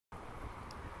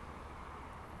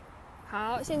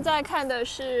好，现在看的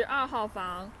是2号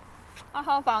房。2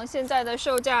号房现在的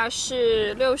售价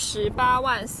是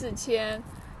684000，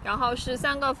然后是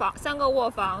3个卧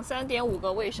房，3.5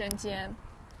个卫生间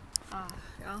啊。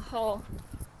然后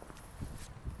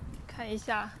看一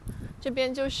下，这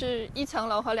边就是1层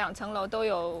楼和2层楼都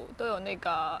有那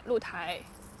个露台。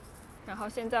然后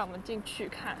现在我们进去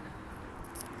看。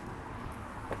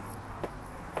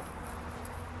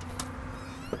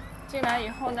进来以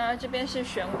后呢，这边是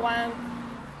玄关，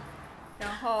然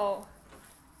后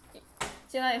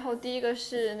进来以后，第一个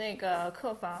是那个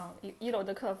客房，1楼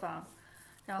的客房，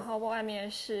然后外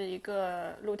面是一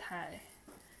个露台，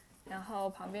然后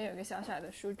旁边有一个小小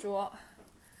的书桌，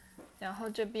然后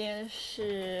这边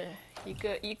是一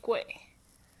个衣柜，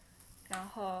然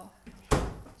后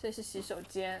这是洗手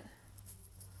间。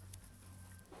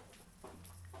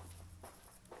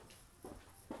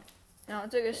然后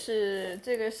这个是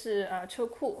车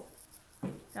库，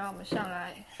然后我们上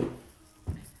来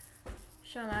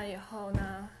以后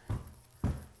呢，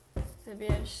这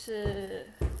边是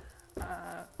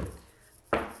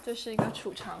这是一个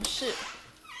储藏室，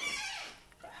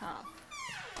好，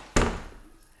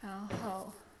然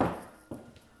后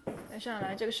再上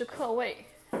来这个是客位，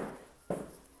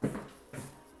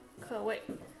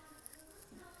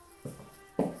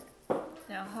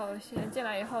然后先进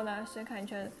来以后呢，先看一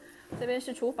圈。这边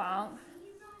是厨房，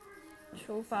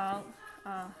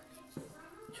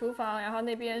然后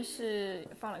那边是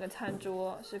放了个餐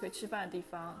桌，是可以吃饭的地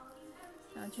方。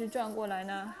然后继续转过来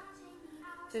呢，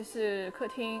这是客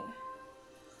厅，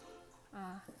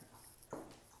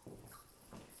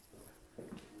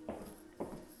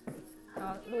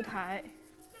好，露台，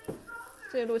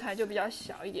这个露台就比较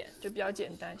小一点，就比较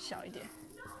简单，小一点。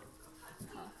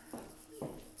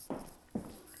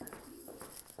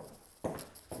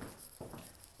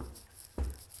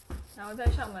然后再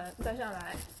上门，再上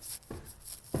来。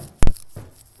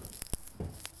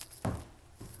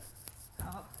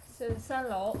好，是3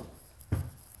楼。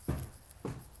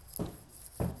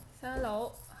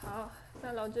好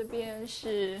，3楼这边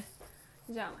是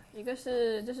这样，这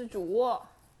是主卧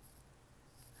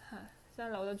，3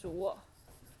楼的主卧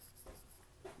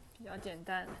比较简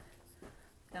单。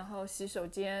然后洗手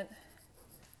间，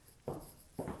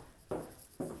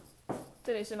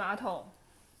这里是马桶。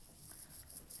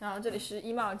然后这里是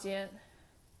衣帽间，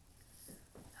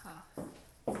好，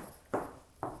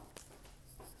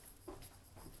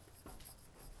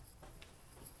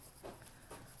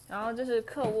然后这是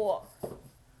客卧，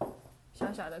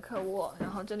小小的客卧，然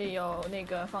后这里有那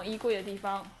个放衣柜的地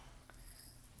方，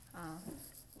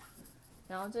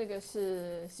然后这个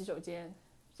是洗手间，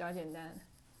比较简单。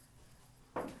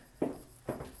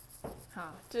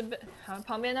好，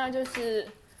旁边呢就是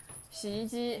洗衣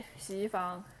机、洗衣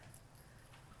房。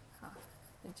好，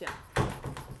就这样。